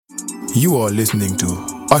You are listening to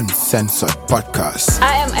Uncensored Podcast.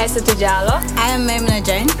 I am Aissatou Diallo. I am Maimuna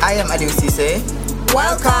Jain. I am Aliou Cisse.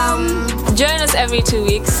 Welcome. Join us every 2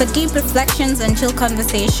 weeks for deep reflections and chill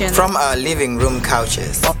conversations from our living room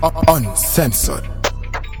couches. Uncensored.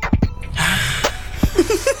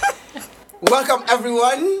 Welcome,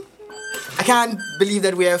 everyone. I can't believe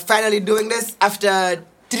that we are finally doing this after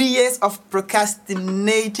 3 years of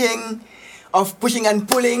procrastinating, of pushing and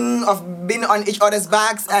pulling, of being on each other's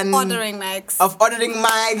backs, and ordering mics, and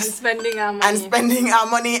spending our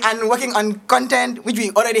money and working on content which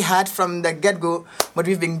we already had from the get-go, but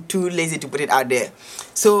we've been too lazy to put it out there.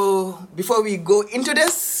 So before we go into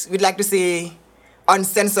this, we'd like to say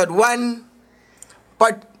Uncensored 1,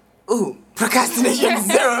 but procrastination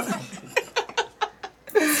 0.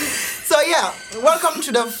 So yeah, welcome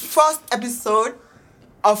to the first episode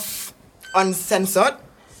of Uncensored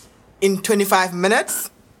in 25 minutes.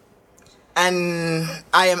 And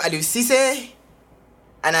I am Aliou Cisse,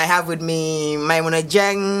 and I have with me Maimuna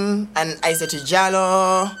Jain and Aissatou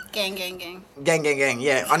Diallo. Gang.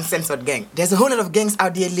 Yeah, Uncensored gang. There's a whole lot of gangs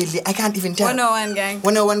out there lately. I can't even tell. 101 gang.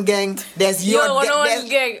 101 gang. There's your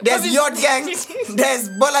gang. There's your gang. There's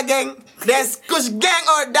Bola gang. There's Kush gang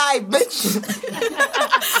or die, bitch.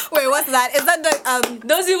 Wait, what's that? Is that the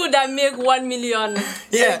those people that make 1 million?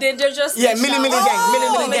 Yeah, they're just milli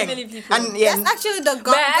gang. People. And yeah, that's actually the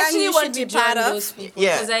but I gang actually you want should to be join part of. those people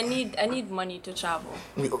Yeah. because I need money to travel.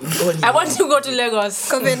 I want to go to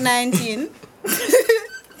Lagos. COVID-19.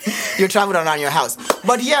 you traveled around your house.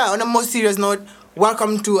 But yeah, on a more serious note,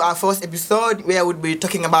 welcome to our first episode where we'll be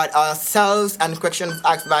talking about ourselves and questions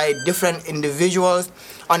asked by different individuals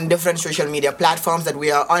on different social media platforms that we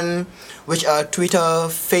are on, which are Twitter,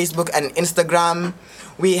 Facebook, and Instagram.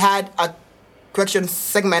 We had a question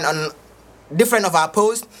segment on different of our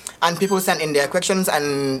posts, and people sent in their questions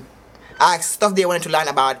and asked stuff they wanted to learn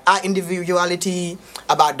about our individuality,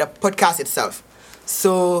 about the podcast itself.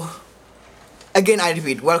 So, again, I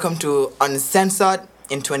repeat, welcome to Uncensored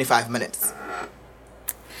in 25 minutes.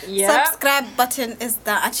 Yeah. Subscribe button is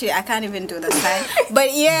the actually I can't even do this right.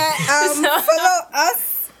 But yeah, follow us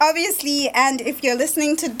obviously, and if you're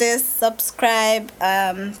listening to this, subscribe,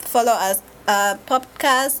 follow us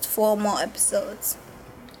podcast for more episodes.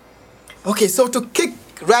 Okay, so to kick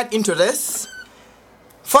right into this,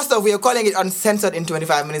 first off, we are calling it Uncensored in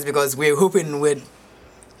 25 minutes because we're hoping we'd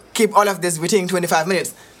keep all of this within 25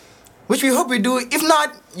 minutes, which we hope we do. If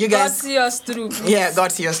not, you guys... God see us through. Please. Yeah,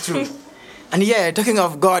 God see us through. And yeah, talking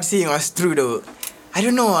of God seeing us through though, I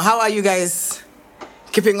don't know, how are you guys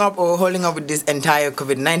keeping up or holding up with this entire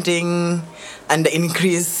COVID-19 and the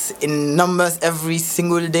increase in numbers every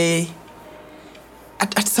single day?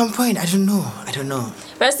 At some point, I don't know.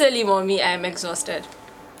 Personally, mommy, I'm exhausted.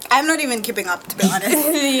 I'm not even keeping up, to be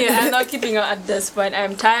honest. Yeah, I'm not keeping up at this point.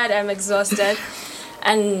 I'm tired, I'm exhausted,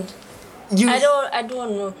 and I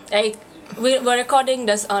don't know. Like, we're recording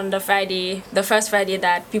this on the Friday, the first Friday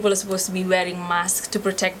that people are supposed to be wearing masks to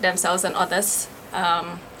protect themselves and others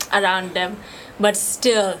around them. But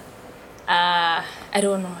still, I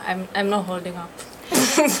don't know. I'm not holding up.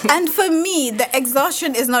 And for me, the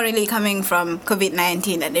exhaustion is not really coming from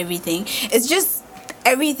COVID-19 and everything. It's just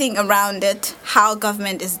everything around it, how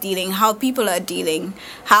government is dealing, how people are dealing,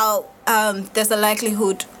 how there's a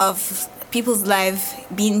likelihood of people's lives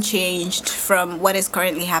being changed from what is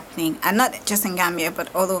currently happening, and not just in Gambia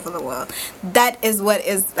but all over the world. That is what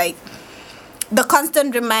is like the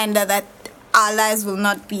constant reminder that our lives will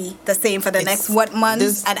not be the same for the next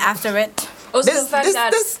months and after it. Also, the fact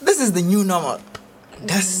that this is the new normal.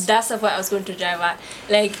 That's what I was going to drive at.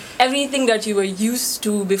 Like, everything that you were used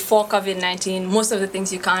to before COVID-19, most of the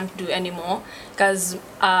things you can't do anymore. Because,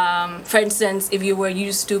 for instance, if you were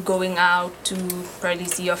used to going out to probably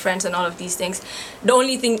see your friends and all of these things, the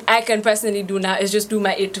only thing I can personally do now is just do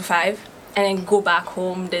my 8 to 5 and then go back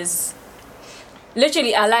home. There's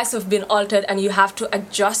literally our lives have been altered and you have to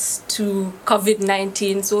adjust to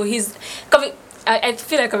COVID-19. So I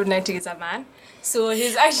feel like COVID-19 is a man. So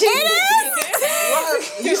he's actually... Well,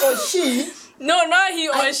 he or she... No, not he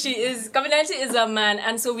or she. COVID-19 is a man,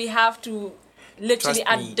 and so we have to literally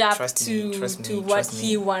adapt to what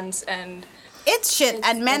he wants. And it's shit,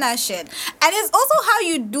 and men are shit. And it's also how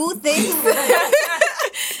you do things.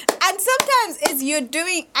 And sometimes it's you're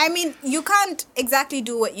doing... I mean, you can't exactly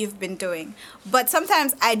do what you've been doing. But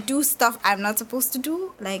sometimes I do stuff I'm not supposed to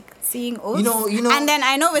do, like seeing oaths. You know... And then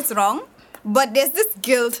I know it's wrong. But there's this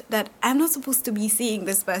guilt that I'm not supposed to be seeing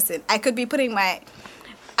this person. I could be putting my...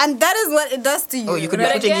 And that is what it does to you. Oh, you could be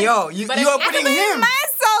putting you are putting him.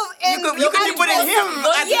 myself in. You could be putting him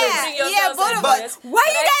at Yeah, both of us. Why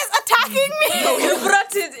are you guys attacking me? You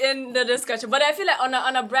brought it in the discussion, but I feel like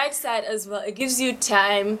on a bright side as well, it gives you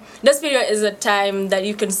time. This period is a time that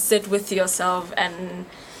you can sit with yourself and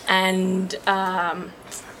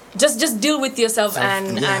just deal with yourself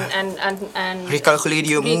and recalculate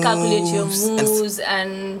your moves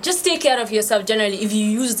and just take care of yourself generally if you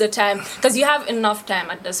use the time, because you have enough time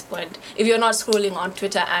at this point. If you're not scrolling on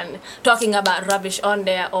Twitter and talking about rubbish on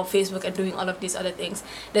there or Facebook and doing all of these other things,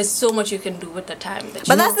 there's so much you can do with the time.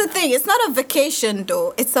 But that's the thing. It's not a vacation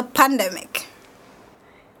though. It's a pandemic.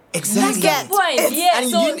 Exactly. That's the point. Yeah. And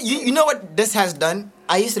So you know what this has done?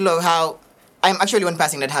 I used to love how I'm actually one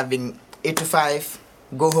person that have been 8 to 5,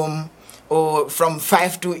 go home, or from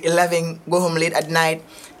 5 to 11, go home late at night.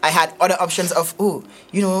 I had other options of,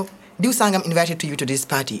 do sang I'm invited to you to this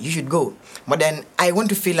party, you should go. But then I want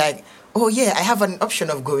to feel like, I have an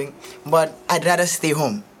option of going, but I'd rather stay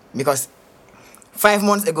home. Because 5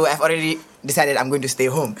 months ago, I've already decided I'm going to stay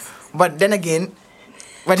home. But then again,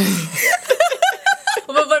 but personally,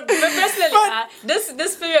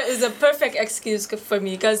 this period is a perfect excuse for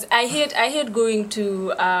me, because I hate going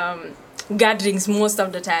to gatherings most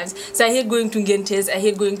of the times. So I hate going to Gentes, I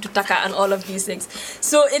hate going to Taka and all of these things.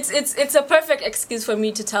 So it's a perfect excuse for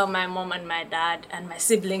me to tell my mom and my dad and my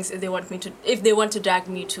siblings if they want to drag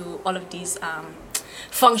me to all of these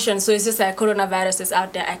functions. So it's just like coronavirus is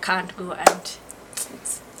out there, I can't go. And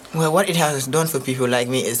well, what it has done for people like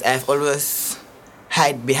me is I've always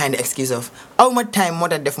hide behind the excuse of how much time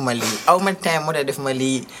what I definitely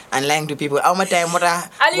and lying to people, how much time what I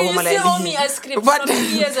Ali, you still owe me a script from 2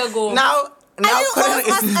 years ago. Now you owe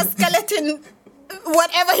us a skeleton,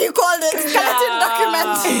 whatever you called it, skeleton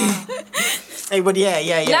document. Hey, but yeah.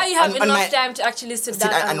 Now you have enough time to actually sit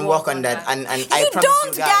down and work on that. And I you promise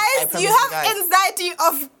don't, you guys. You have anxiety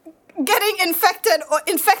of getting infected or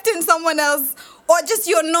infecting someone else, or just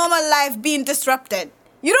your normal life being disrupted.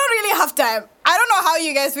 You don't really have time. I don't know how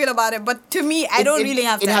you guys feel about it, but to me, I don't really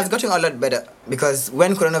have time. It has gotten a lot better, because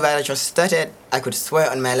when coronavirus just started, I could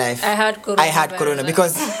swear on my life I had corona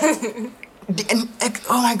because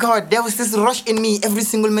oh my God, there was this rush in me every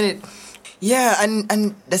single minute. Yeah,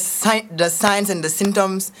 and the signs and the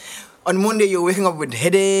symptoms. On Monday you're waking up with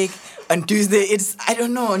headache. On Tuesday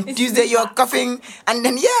on Tuesday you're coughing, and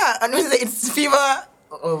then on Wednesday it's fever.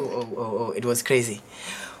 Oh, it was crazy.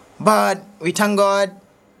 But we thank God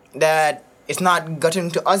that it's not gotten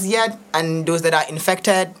to us yet, and those that are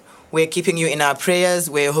infected, we're keeping you in our prayers.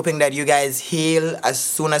 We're hoping that you guys heal as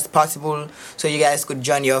soon as possible so you guys could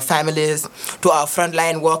join your families. To our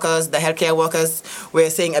frontline workers, the healthcare workers, we're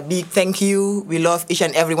saying a big thank you. We love each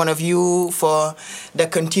and every one of you for the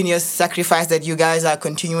continuous sacrifice that you guys are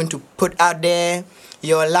continuing to put out there,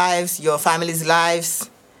 your lives, your families' lives.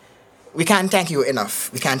 We can't thank you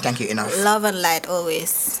enough. Love and light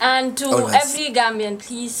always. And to every Gambian,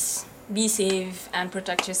 please be safe and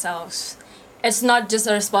protect yourselves. It's not just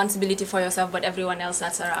a responsibility for yourself, but everyone else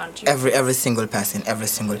that's around you. Every single person.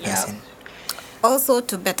 Also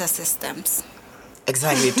to better systems.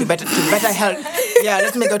 Exactly, to better health. Yeah,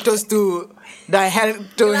 let's make a toast to the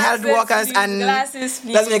health workers, and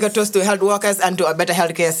let's make a toast to health workers and to a better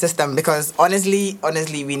healthcare system, because honestly,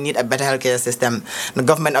 we need a better healthcare system. The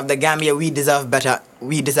government of the Gambia, we deserve better,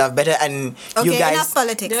 and you guys. Enough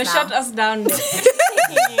politics They'll now. shut us down.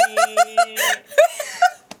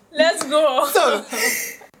 Let's go. So,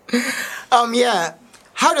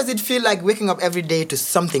 how does it feel like waking up every day to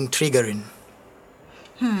something triggering?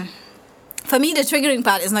 For me, the triggering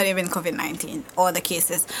part is not even COVID-19 or the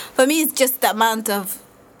cases. For me, it's just the amount of,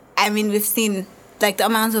 we've seen the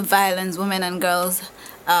amount of violence, women and girls,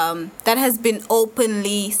 that has been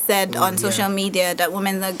openly said on social media that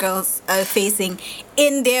women and girls are facing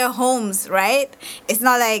in their homes, right? It's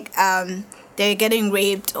not like they're getting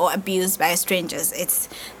raped or abused by strangers. It's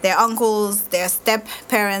their uncles, their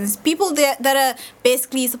step-parents, people that are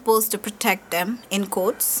basically supposed to protect them, in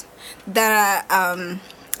quotes, that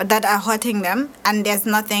are hurting them, and there's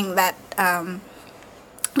nothing that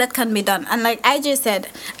can be done. And like I just said,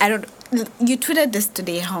 you tweeted this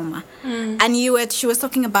today, Homa, and she was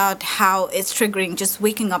talking about how it's triggering just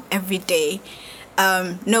waking up every day,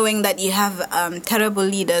 knowing that you have terrible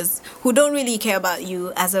leaders who don't really care about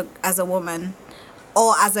you as a woman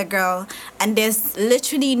or as a girl, and there's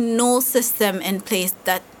literally no system in place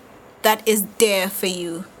that is there for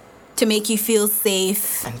you to make you feel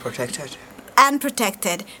safe and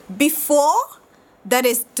protected. Before, that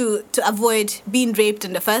is to avoid being raped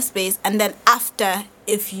in the first place, and then after,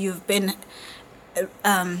 if you've been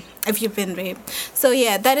raped. So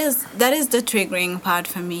yeah, that is the triggering part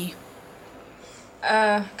for me.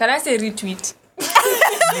 Can I say retweet?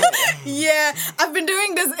 Yeah, I've been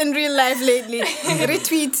doing this in real life lately.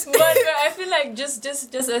 Retweet. But I feel like just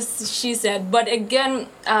as she said, but again,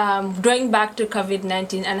 going back to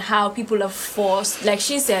COVID-19 and how people are forced, like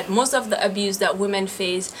she said, most of the abuse that women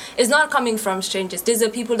face is not coming from strangers. These are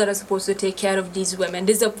people that are supposed to take care of these women.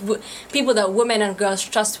 These are people that women and girls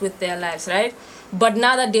trust with their lives, right? But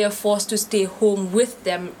now that they are forced to stay home with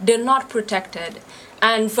them, they're not protected.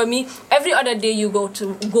 And for me, every other day you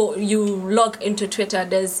you log into Twitter,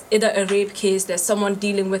 there's either a rape case, there's someone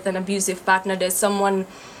dealing with an abusive partner, there's someone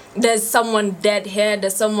dead here,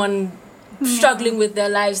 there's someone struggling with their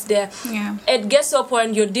lives there. Yeah. It gets to a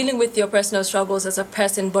point you're dealing with your personal struggles as a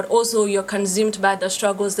person, but also you're consumed by the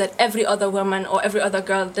struggles that every other woman or every other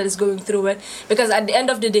girl that is going through it. Because at the end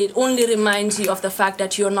of the day, it only reminds you of the fact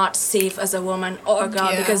that you're not safe as a woman or a girl,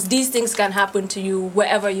 because these things can happen to you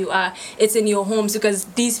wherever you are. It's in your homes, because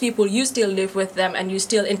these people, you still live with them and you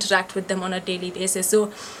still interact with them on a daily basis.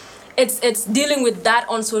 So it's dealing with that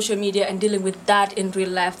on social media and dealing with that in real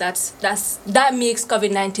life. That makes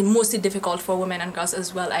COVID-19 mostly difficult for women and girls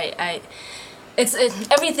as well. Everything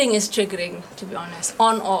is triggering, to be honest,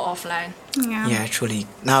 on or offline. Yeah, truly.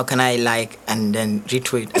 Now can I like and then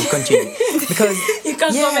retweet and continue? Because you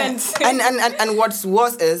can comment. And what's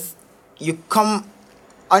worse is you come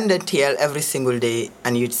on the tail every single day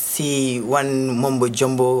and you'd see one mumbo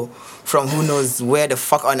jumbo from who knows where the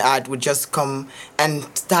fuck on earth would just come and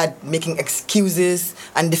start making excuses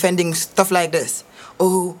and defending stuff like this.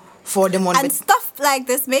 Oh, for them one. And stuff like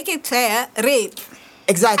this, make it clear, rape.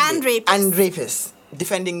 Exactly. And rapists. rapists.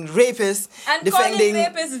 Defending rapists. And defending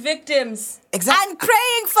calling rapists victims. Exactly. And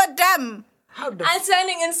praying for them. And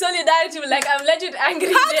signing in solidarity, like I'm legit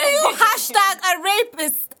angry. How do you hashtag a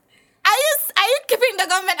rapist? Are you keeping the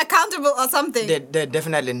government accountable or something? They're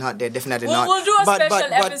definitely not. They're definitely not. We'll do a special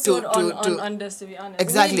but episode on this, to be honest.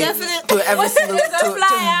 Exactly. We definitely- To every single. There's a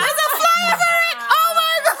flyer. There's a flyer for it! Oh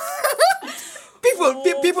my god!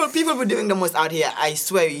 People be doing the most out here. I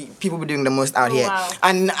swear, people be doing the most out here. Wow.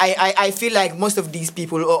 And I feel like most of these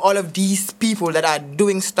people, or all of these people that are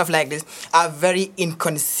doing stuff like this, are very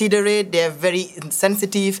inconsiderate. They're very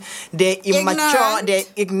insensitive. They're immature. They're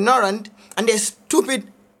ignorant, and they're stupid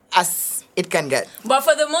as it can get. But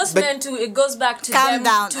for the most men too, it goes back to Calm them,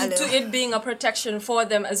 down, to Alu. it being a protection for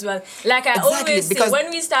them as well. Like I Exactly, always say, because- when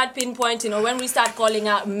we start pinpointing or when we start calling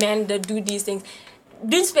out men that do these things,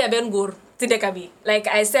 don't spare Ben Gur to Dekabi. Like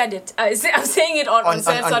I said it, I'm saying it on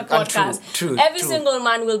Censored Podcast. True, Every true. single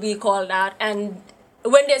man will be called out, and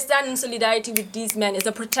when they stand in solidarity with these men, it's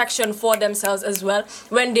a protection for themselves as well.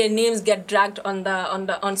 When their names get dragged on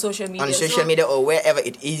social media, On social media or wherever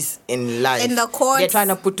it is in life. In the courts. They're trying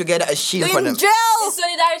to put together a shield for In them. jail! It's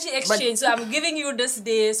solidarity exchange. So I'm giving you this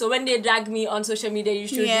day. So when they drag me on social media, you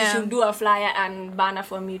should do a flyer and banner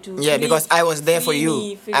for me too. Yeah, because I was there for free you.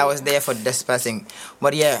 me, free I was me. there for this person.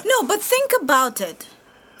 But yeah. No, but think about it.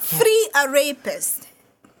 Free a rapist.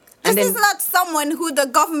 This And then- is not someone who the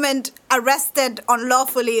government arrested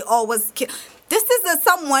unlawfully or was killed. This is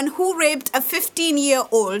someone who raped a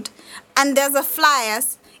 15-year-old, and there's a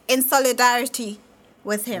flyers in solidarity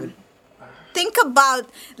with him. Think about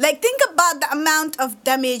the amount of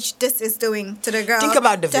damage this is doing to the girl, Think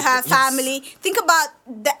about the to her victim, yes. family. Think about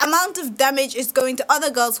the amount of damage it's going to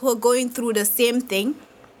other girls who are going through the same thing,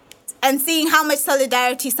 and seeing how much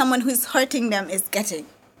solidarity someone who's hurting them is getting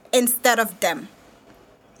instead of them.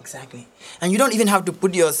 Exactly. And you don't even have to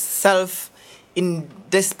put yourself in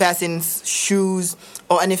this person's shoes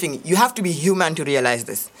or anything. You have to be human to realize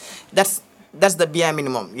this. That's the bare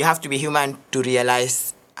minimum. You have to be human to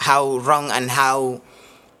realize how wrong and how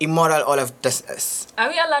immoral all of this is. Are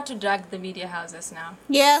we allowed to drag the media houses now?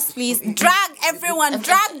 Yes, please. Drag everyone.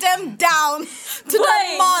 Drag them down to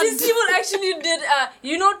the mud. These people actually did,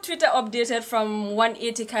 Twitter updated from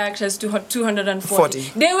 180 characters to 240.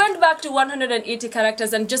 40. They went back to 180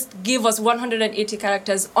 characters and just gave us 180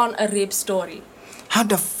 characters on a rape story. How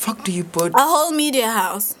the fuck do you put... A whole media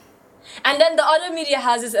house. And then the other media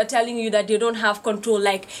houses are telling you that you don't have control.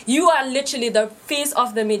 Like, you are literally the face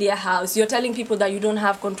of the media house. You're telling people that you don't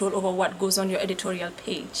have control over what goes on your editorial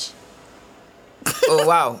page. Oh,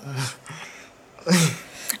 wow.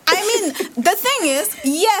 I mean, the thing is,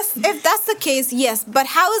 yes, if that's the case, yes. But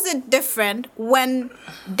how is it different when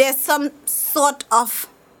there's some sort of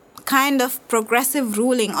kind of progressive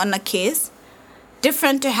ruling on a case,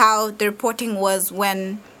 different to how the reporting was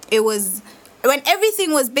when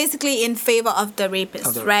everything was basically in favor of the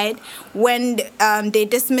rapist, right? When they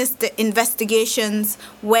dismissed the investigations,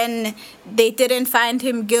 when they didn't find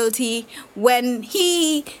him guilty, when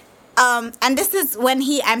he And this is when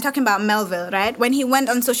I'm talking about Melville, right? When he went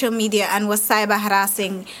on social media and was cyber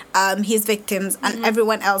harassing his victims and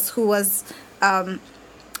everyone else who was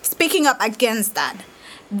speaking up against that.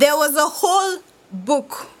 There was a whole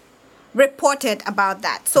book reported about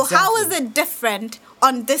that. So how is it different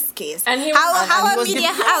on this case? And how are media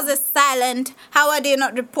houses silent? How are they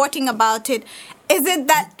not reporting about it? Is it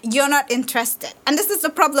that you're not interested? And this is the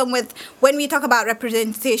problem with when we talk about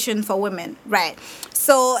representation for women, right?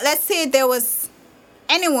 So let's say there was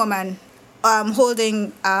any woman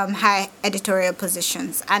holding high editorial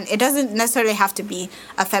positions, and it doesn't necessarily have to be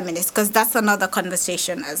a feminist, because that's another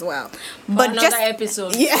conversation as well. But another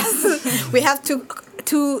episode. Yes, we have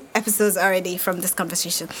two episodes already from this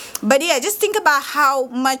conversation. But yeah, just think about how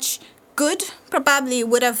much good probably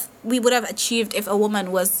we would have achieved if a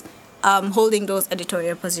woman was holding those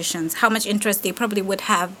editorial positions. How much interest they probably would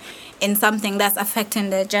have in something that's affecting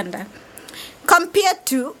their gender, compared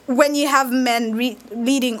to when you have men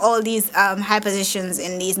leading all these high positions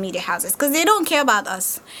in these media houses, because they don't care about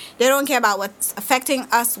us. They don't care about what's affecting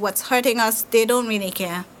us, what's hurting us. They don't really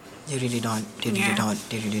care. They really don't. They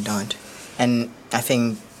really don't. And I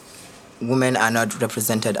think women are not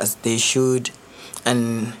represented as they should,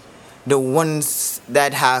 and the ones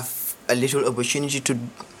that have a little opportunity to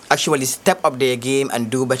actually step up their game and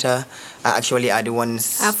do better are the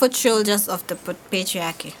ones... foot soldiers of the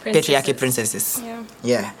patriarchy. Patriarchy princesses.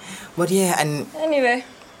 Yeah. But yeah, and... Anyway,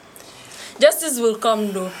 justice will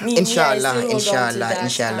come though. Inshallah.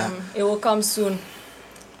 It will come soon.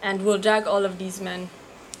 And we'll drag all of these men.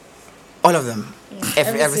 All of them. Yeah.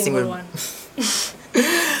 Every single one.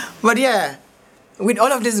 But yeah, with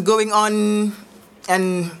all of this going on,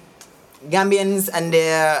 and Gambians and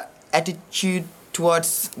their attitude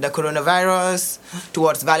towards the coronavirus,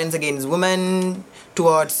 towards violence against women,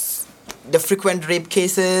 towards the frequent rape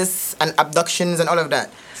cases and abductions and all of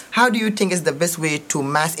that, how do you think is the best way to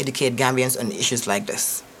mass educate Gambians on issues like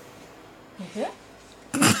this?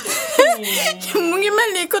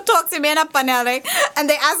 Mungi could talk to me in a panel, right? And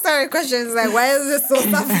they ask her questions like, why is this so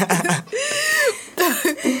tough?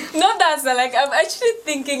 Not that, so like, I'm actually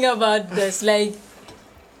thinking about this, like,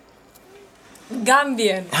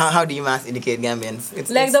 Gambian. How do you mass educate Gambians?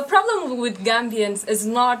 The problem with Gambians is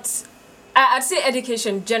not... I'd say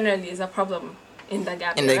education generally is a problem in the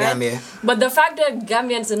Gambia. Gambia. But the fact that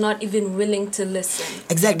Gambians are not even willing to listen.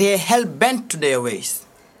 Exactly. They're hell-bent to their ways.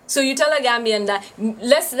 So you tell a Gambian that...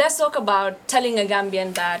 Let's talk about telling a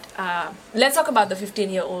Gambian that... let's talk about the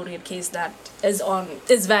 15-year-old rape case that is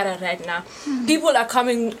viral right now. People are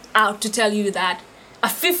coming out to tell you that a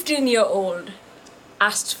 15-year-old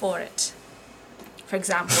asked for it. For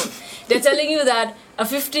example, they're telling you that a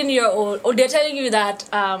 15-year-old, or they're telling you that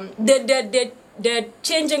they're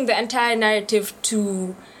changing the entire narrative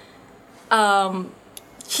to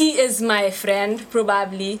he is my friend,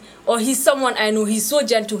 probably, or he's someone I know, he's so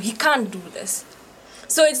gentle, he can't do this.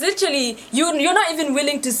 So it's literally, you're not even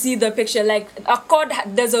willing to see the picture. Like, a court,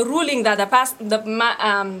 there's a ruling that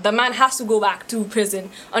the man has to go back to prison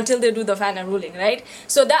until they do the final ruling, right?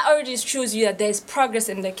 So that already shows you that there's progress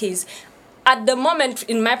in the case. At the moment,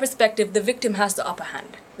 in my perspective, the victim has the upper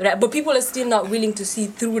hand, right? But people are still not willing to see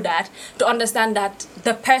through that, to understand that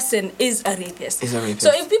the person is a rapist. So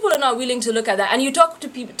if people are not willing to look at that, and you talk to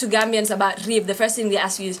Gambians about rape, the first thing they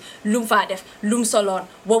ask you is, Lum Fadef, Lum Solon,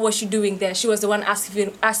 what was she doing there? She was the one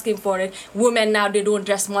asking for it. Women now, they don't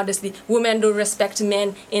dress modestly. Women don't respect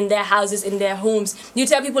men in their houses, in their homes. You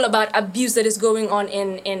tell people about abuse that is going on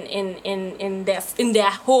in their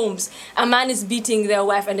homes. A man is beating their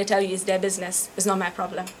wife and they tell you it's their business. It's not my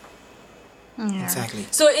problem. Yeah. Exactly.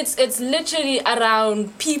 So it's literally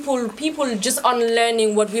around people just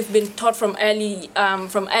unlearning what we've been taught from early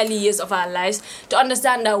years of our lives, to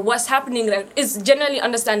understand that what's happening is generally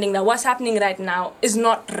understanding that what's happening right now is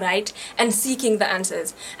not right, and seeking the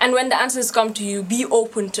answers. And when the answers come to you, be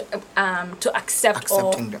open to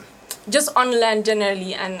accepting them. Just unlearn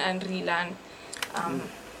generally and relearn.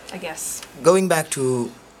 I guess. Going back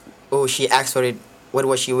to, she asked for it. What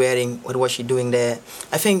was she wearing? What was she doing there?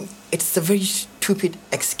 I think it's a very stupid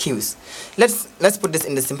excuse. Let's put this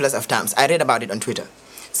in the simplest of terms. I read about it on Twitter.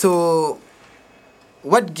 So,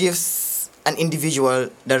 what gives an individual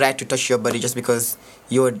the right to touch your body just because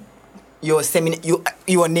you are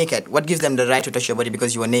naked? What gives them the right to touch your body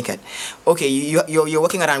because you are naked? Okay, you're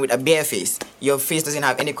walking around with a bare face. Your face doesn't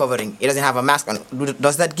have any covering. It doesn't have a mask on.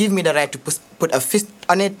 Does that give me the right to put a fist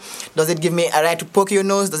on it? Does it give me a right to poke your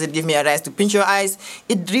nose? Does it give me a right to pinch your eyes?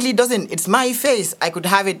 It really doesn't. It's my face. I could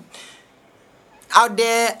have it out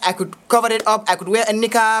there. I could cover it up. I could wear a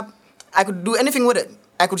niqab. I could do anything with it.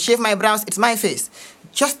 I could shave my brows. It's my face.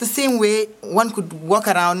 Just the same way one could walk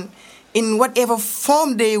around in whatever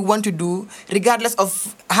form they want to do, regardless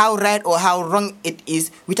of how right or how wrong it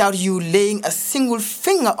is, without you laying a single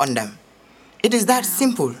finger on them. It is that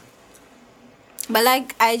simple. But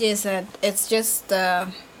like IJ said, it's just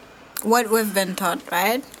what we've been taught,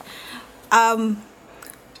 right?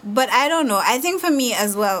 But I don't know. I think for me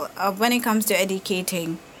as well, when it comes to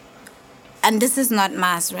educating, and this is not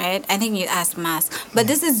mass, right? I think you asked mass, but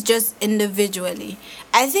this is just individually.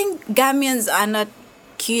 I think Gambians are not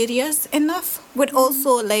curious enough, which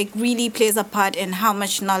also like really plays a part in how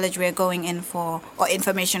much knowledge we're going in for or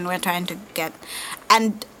information we're trying to get.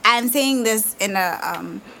 And I'm saying this in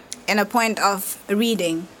a point of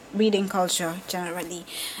reading culture generally,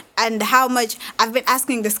 and how much I've been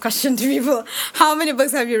asking this question to people. How many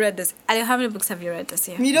books have you read this? Ali, how many books have you read this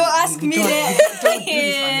year? You don't ask me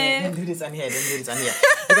that. Don't do this on here.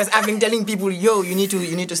 Because I've been telling people, yo, you need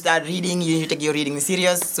to start reading. You need to take your reading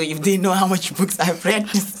serious. So if they know how much books I've read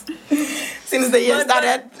since the year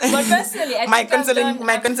started, but personally,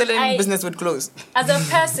 my counseling business would close. As a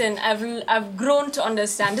person, I've grown to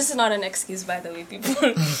understand. This is not an excuse, by the way,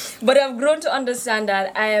 people. But I've grown to understand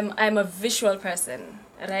that I'm a visual person,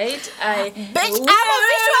 right? Bitch, I'm a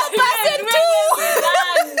visual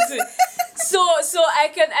person too. So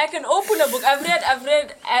I can open a book. I've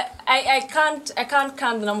read. I can't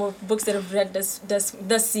count the number of books that I've read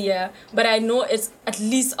this year, but I know it's at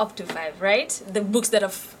least up to 5, right? The books that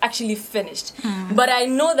I've actually finished. But I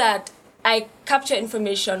know that I capture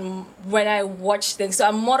information when I watch things. So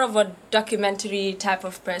I'm more of a documentary type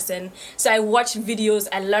of person. So I watch videos,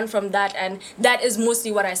 I learn from that, and that is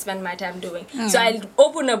mostly what I spend my time doing. So I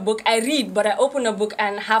open a book, I read, but I open a book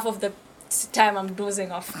and half of the time I'm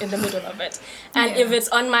dozing off in the middle of it. And if it's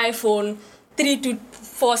on my phone, 3 to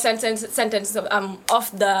 4 sentences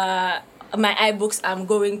off my iBooks, I'm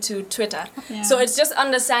going to Twitter. So it's just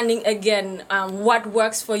understanding again what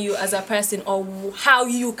works for you as a person, or how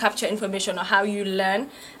you capture information, or how you learn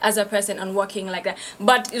as a person, and working like that.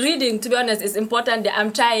 But reading, to be honest, is important.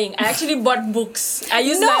 I'm trying. I actually bought books. I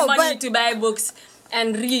use my money to buy books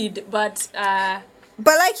and read, but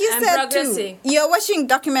like you I'm said progressing. too, you're watching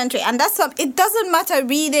documentary, and that's it doesn't matter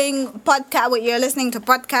reading podcast, what you're listening to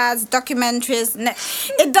podcasts, documentaries.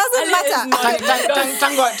 It doesn't matter.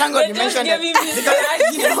 Thank God you mentioned it.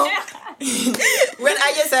 Because, you know, when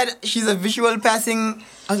I just said she's a visual person,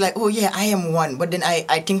 I was like, oh yeah, I am one. But then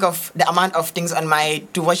I think of the amount of things on my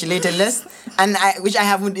to watch later list, and which I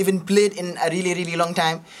haven't even played in a really, really long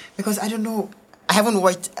time, because I don't know, I haven't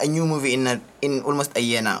watched a new movie in almost a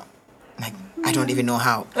year now. Like, I don't even know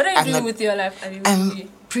how. What are you doing with your life? I'm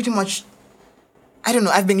pretty much, I don't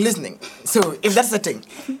know, I've been listening. So if that's the thing,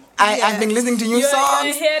 I've been listening to new songs.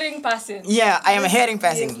 You're a hearing person. Yeah, I am a hearing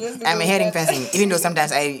person. I'm a hearing person. Even though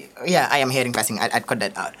sometimes I am hearing person. I'd cut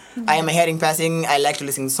that out. I am a hearing person. I like to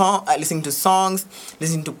listen to songs,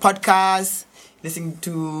 listen to podcasts, listen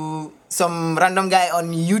to some random guy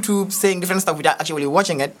on YouTube saying different stuff without actually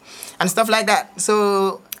watching it, and stuff like that.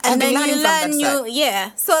 So and then you learn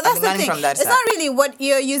so that's the thing. It's not really what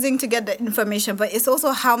you're using to get the information, but it's also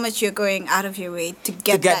how much you're going out of your way to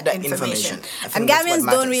get that information. And Gambians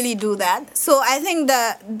don't really do that. So I think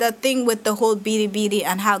the thing with the whole Bidi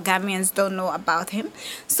and how Gambians don't know about him.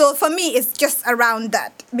 So for me, it's just around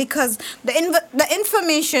that, because the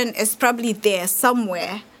information is probably there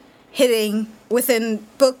somewhere, hidden within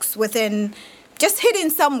books, just hidden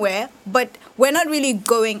somewhere, but we're not really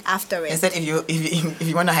going after it. Instead, if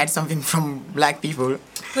you want to hide something from black people,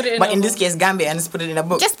 put it in but in this case, Gambians, put it in a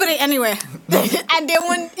book. Just put it anywhere, and they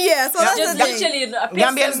won't. Yeah, so that's just the thing. literally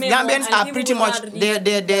Gambians are pretty much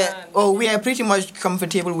we are pretty much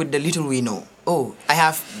comfortable with the little we know. Oh, I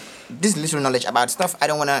have this little knowledge about stuff. I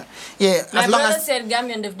don't wanna. Yeah, my brother said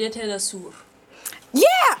Gambian they've dated a sur.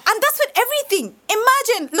 Yeah, and that's with everything.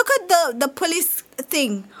 Imagine, look at the police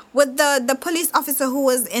thing with the police officer who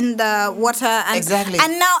was in the water, and exactly.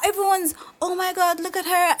 And now everyone's, oh my God, look at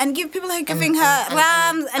her, and people are giving her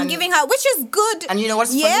rams and giving her, which is good. And you know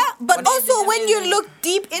what's funny? Yeah, but also when you look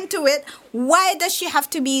deep into it, why does she have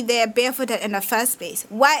to be there barefooted in the first place?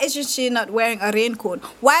 Why isn't she not wearing a raincoat?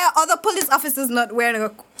 Why are other police officers not wearing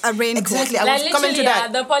a raincoat? Exactly, I was coming to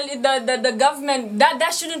that. The government,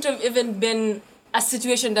 that shouldn't have even been a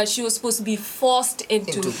situation that she was supposed to be forced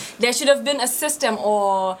into. There should have been a system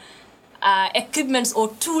or equipments or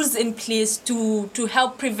tools in place to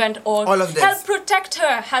help prevent or all of this. Help protect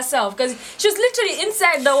herself, because she was literally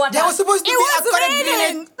inside the water. There was supposed to be a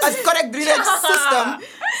correct drainage system.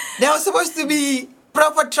 There was supposed to be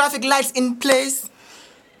proper traffic lights in place.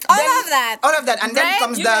 All of that. All of that, and then Right?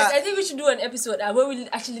 comes You guys, I the. think we should do an episode where we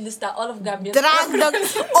actually list out all of Gambia's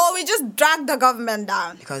Or we just drag the government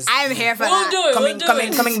down. Because I'm here for We'll that. do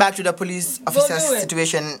it. Coming back to the police officer's do it.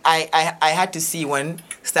 situation, I had to see one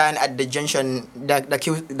stand at the junction,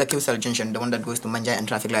 the QCell junction, the one that goes to Manjai and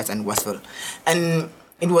traffic lights and Westville, and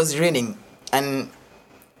it was raining, and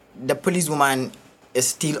the policewoman is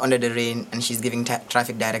still under the rain and she's giving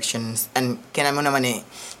traffic directions, and kena mona mane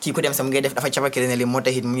ki ko dem sam ngay def dafa chaba kele li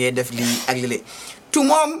mota hit mu ngay def li ak lile. To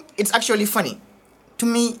mom, it's actually funny. To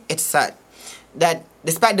me, it's sad that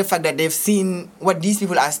despite the fact that they've seen what these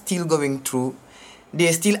people are still going through,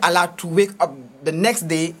 they're still allowed to wake up the next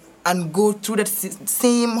day and go through that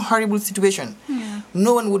same horrible situation. Yeah.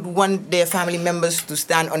 No one would want their family members to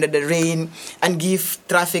stand under the rain and give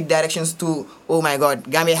traffic directions to, oh my God,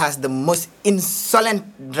 Gambia has the most insolent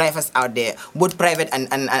drivers out there, both private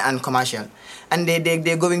and commercial. And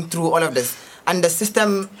they're going through all of this. And the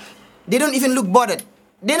system, they don't even look bothered.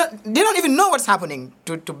 They don't even know what's happening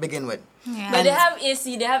to begin with. Yeah. But they have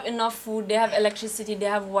AC, they have enough food, they have electricity, they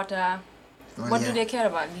have water. What do they care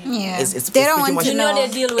about? Yeah. It's they don't pretty want much- to You know know.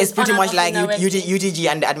 they deal with It's pretty on much and like off in a way. UTG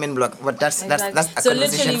and the admin block, but that's a So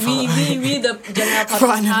conversation literally, we the general for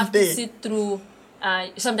public another have to day. sit through.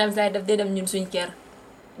 Sometimes they them ñun suñ kër,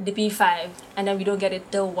 the P5, and then we don't get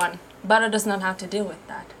it till 1. Barrow does not have to deal with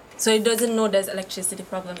that, so he doesn't know there's electricity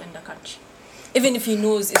problem in the country. Even if he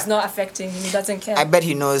knows it's not affecting him, he doesn't care. I bet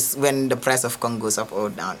he knows when the price of corn goes up or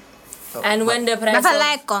down. And when the price Dafa of,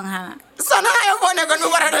 like kong ha. Sana ayaw ko na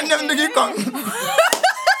kung para dem dugi kong.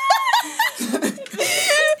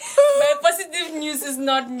 my positive news is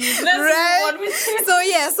not news. Let's move Right? on with it. So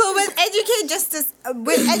yeah, so with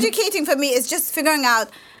educating for me, it's just figuring out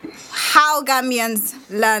how Gambians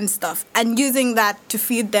learn stuff and using that to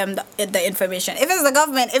feed them the information. If it's the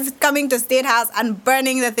government, if it's coming to State House and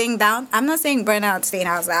burning the thing down, I'm not saying burn out State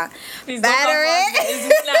House. Please don't Batter come it. back. It's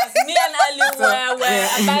class. Me and Ali were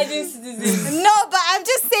abiding citizens. No, but I'm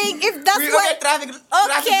just saying if that's We what. okay, traffic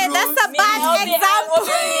Okay, rules. that's a Me, bad I'll be example.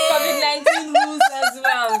 COVID-19 rules as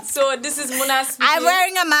well. So this is Muna speaking. I'm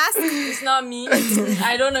wearing a mask. It's not me.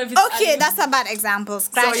 I don't know if it's Okay, Ali. that's a bad example.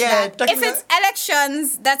 Scratch yeah, that. talking If it's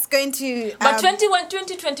elections, that's going to. But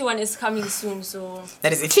 2021 is coming soon, so.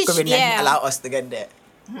 That is if Teach- COVID-19 yeah. allow us to get there.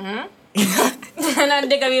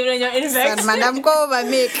 And they can even your infect. Madam, go over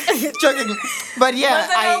make. Joking. But yeah,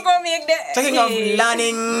 talking of Hey.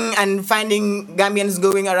 learning and finding Gambians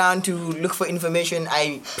going around to look for information,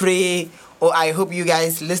 I pray or I hope you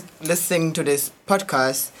guys listen to this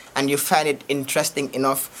podcast and you find it interesting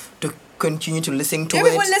enough to continue to listen to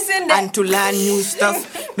Everyone it listen and to learn new stuff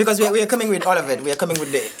because we are coming with all of it. We are coming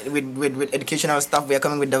with with educational stuff. We are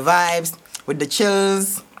coming with the vibes, with the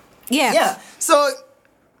chills. Yeah. Yeah. So,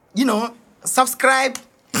 subscribe.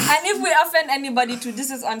 And if we offend anybody too, this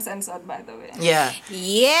is uncensored, by the way. Yeah.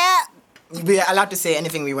 Yeah. We are allowed to say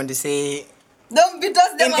anything we want to say. Don't beat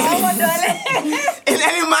us, them, darling. In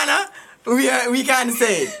any manner, we can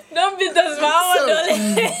say it. Don't beat us,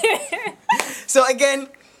 darling. So again,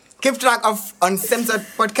 keep track of Uncensored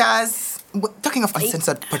Podcast. Talking of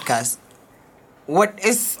Uncensored Podcast, what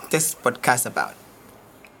is this podcast about?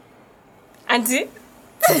 Auntie?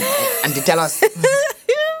 And to tell us.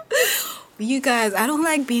 You guys, I don't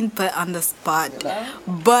like being put on the spot.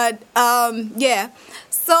 But, yeah.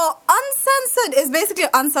 So, uncensored is basically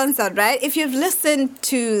uncensored, right? If you've listened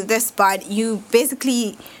to this part, you've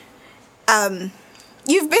basically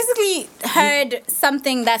heard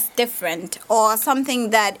something that's different or something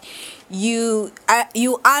that you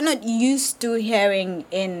are not used to hearing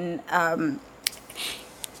in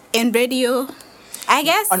radio, I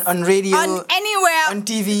guess. On radio. On anywhere. On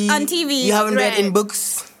TV. On TV. You haven't read right. in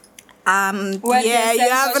books. Well, Yeah, you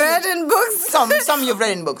have read in books. Some you've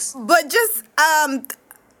read in books. But just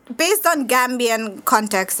based on Gambian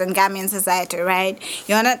context and Gambian society, right?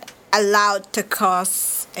 You're not allowed to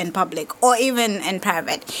curse in public or even in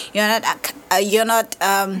private. You're not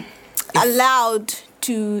allowed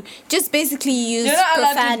to just basically use You're not allowed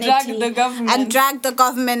to profanity drag the government. and drag the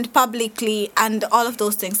government publicly and all of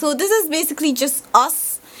those things. So this is basically just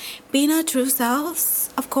us being our true selves,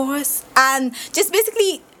 of course, and just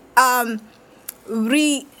basically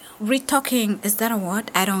re-talking. Is that a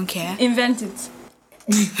word? I don't care. Invent it.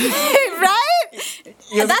 Right?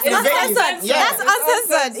 That's uncensored. Yeah. That's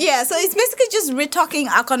uncensored. Yeah. So it's basically just retalking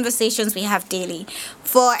our conversations we have daily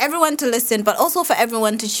for everyone to listen, but also for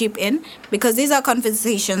everyone to chip in because these are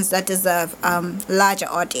conversations that deserve larger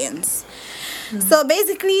audience. So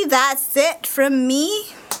basically, that's it from me.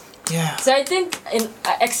 Yeah. So I think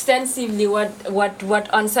extensively what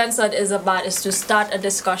Uncensored is about is to start a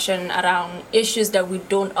discussion around issues that we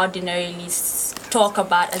don't ordinarily talk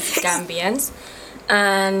about as Gambians.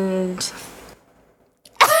 And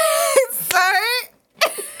Sorry.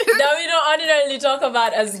 that we don't ordinarily talk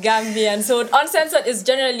about as Gambians. So Uncensored is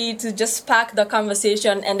generally to just spark the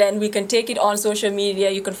conversation, and then we can take it on social media.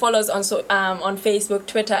 You can follow us on Facebook,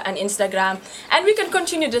 Twitter, and Instagram, and we can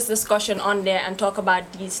continue this discussion on there and talk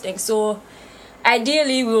about these things. So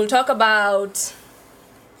ideally, we will talk about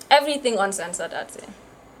everything Uncensored, I'd say,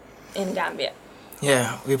 in Gambia.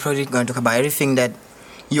 Yeah, we're probably going to talk about everything that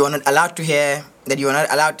you are not allowed to hear, that you are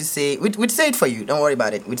not allowed to say. We'd say it for you. Don't worry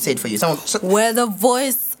about it. We'd say it for you. We're the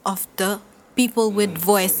voice of the people with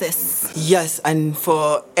voices. Yes, and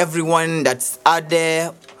for everyone that's out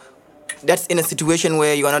there that's in a situation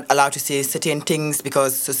where you are not allowed to say certain things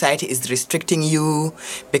because society is restricting you,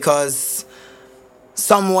 because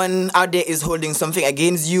someone out there is holding something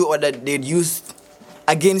against you, or that they'd use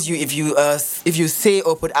against you if you say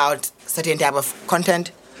or put out certain type of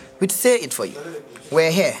content, we'd say it for you.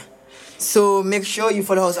 We're here. So make sure you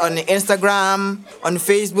follow us on Instagram, on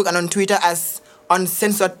Facebook, and on Twitter as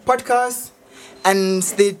Uncensored Podcast. And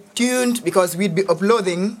stay tuned because we'd be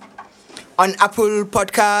uploading on Apple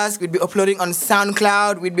Podcasts, we'd be uploading on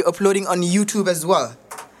SoundCloud, we'd be uploading on YouTube as well.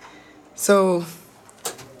 So,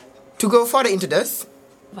 to go further into this,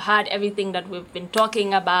 We've heard everything that we've been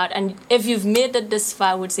talking about, and if you've made it this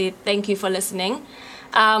far, I would say thank you for listening.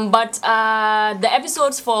 But the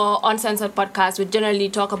episodes for Uncensored Podcast would generally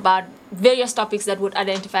talk about various topics that would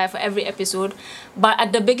identify for every episode. But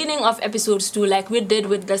at the beginning of episodes too, like we did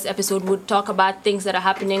with this episode, we'll talk about things that are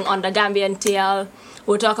happening on the Gambian TL.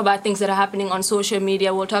 We'll talk about things that are happening on social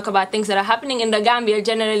media. We'll talk about things that are happening in the Gambia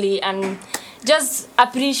generally, and just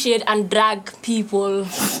appreciate and drag people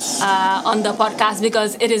on the podcast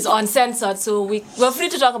because it is uncensored. So we're free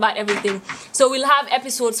to talk about everything. So we'll have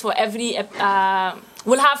episodes for every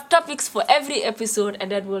we'll have topics for every episode,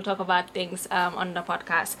 and then we'll talk about things on the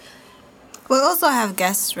podcast. We'll also have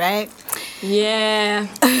guests, right? Yeah.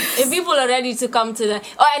 If people are ready to come to the...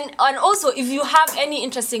 Oh, and also, if you have any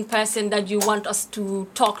interesting person that you want us to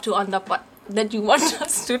talk to on the pod... That you want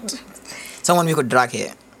us to... someone we could drag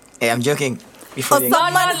here. Hey, I'm joking. Before Or you-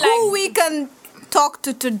 someone not who like- we can talk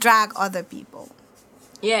to drag other people.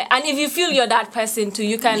 Yeah, and if you feel you're that person too,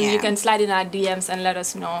 you can slide in our DMs and let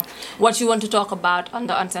us know what you want to talk about on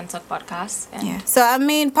the Uncensored Podcast. Yeah. So our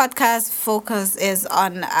main podcast focus is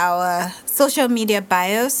on our social media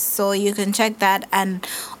bios, so you can check that. And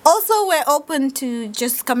also we're open to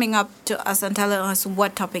just coming up to us and telling us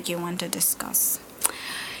what topic you want to discuss.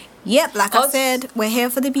 Yep, like I said, we're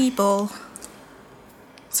here for the people.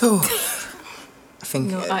 So, I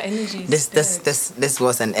think No, our energy is this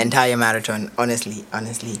was an entire marathon, honestly.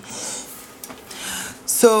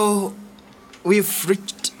 So, we've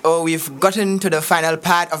gotten to the final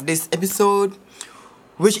part of this episode,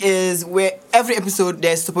 which is where every episode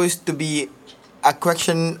there's supposed to be a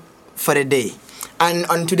question for the day. And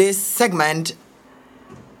on today's segment,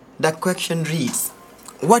 the question reads,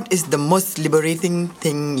 what is the most liberating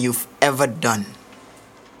thing you've ever done?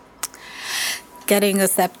 Getting a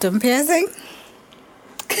septum piercing.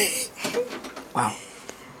 Wow.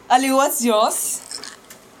 Ali, what's yours?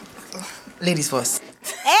 Ladies first.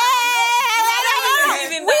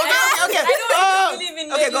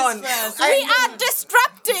 Okay, go on. We are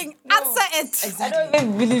disrupting. Answer it.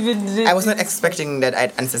 I was not expecting that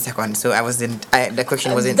I'd answer second, so I wasn't. The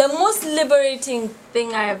question wasn't. The most liberating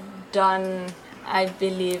thing I've done, I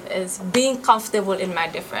believe, is being comfortable in my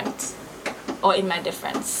difference. Or in my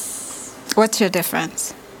difference. What's your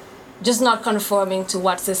difference? Just not conforming to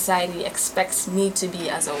what society expects me to be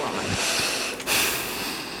as a woman.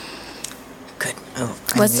 Good. Oh,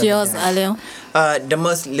 What's yours, Alio? The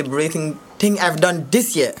most liberating thing I've done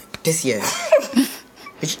this year,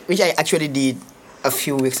 which I actually did a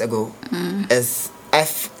few weeks ago, is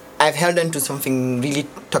I've held on to something really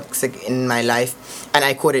toxic in my life, and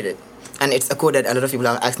I quoted it. And it's a quote that a lot of people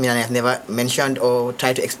have asked me and I have never mentioned or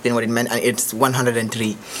tried to explain what it meant, and it's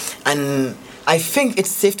 103. And I think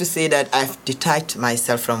it's safe to say that I've detached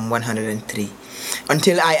myself from 103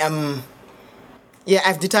 until I am... Yeah,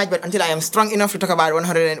 I've detached, but until I am strong enough to talk about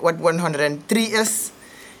what 103 is,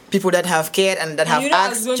 people that have cared and that have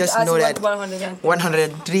asked just know that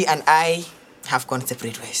 103 and I have gone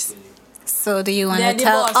separate ways. So do you want They're to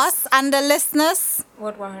tell divorced. us and the listeners?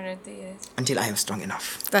 What 103 is? Until I am strong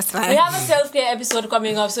enough. That's fine. We have a self-care episode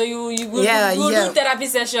coming up, so you will do therapy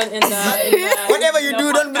session in the Whatever you do,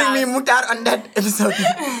 don't bring me podcast. Mutar on that episode.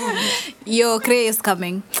 Your Cray is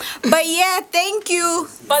coming. But yeah, thank you.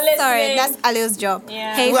 For listening. Sorry, that's Alio's job.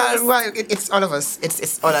 Yeah. Hey, well, it's all of us.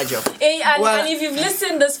 It's all our job. Hey, and Well- and if you've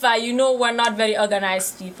listened this far, you know we're not very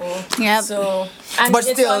organized people. Yep. So, and But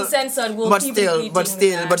it's still, uncensored. We'll but keep still,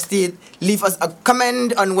 repeating that. leave us a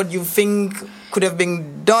comment on what you think could have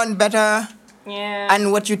been done better, Yeah.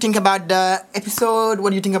 and what you think about the episode.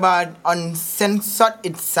 What you think about Uncensored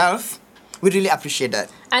itself. We really appreciate that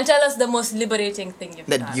And tell us the most liberating thing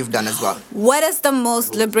you've done as well. what is the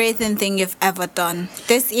most liberating thing you've ever done?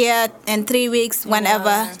 This year, in 3 weeks, whenever,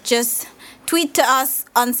 Yeah. just tweet to us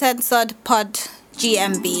Uncensored Pod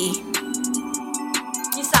GMB.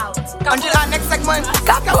 Peace out. Until our next segment.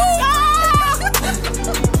 Kaboom!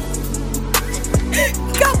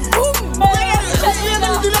 Kaboom! We are going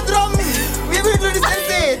to do the drum. We are going to do this and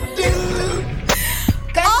say, ding.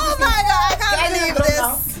 Oh my god, I can't Can you believe do the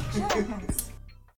drum this. now?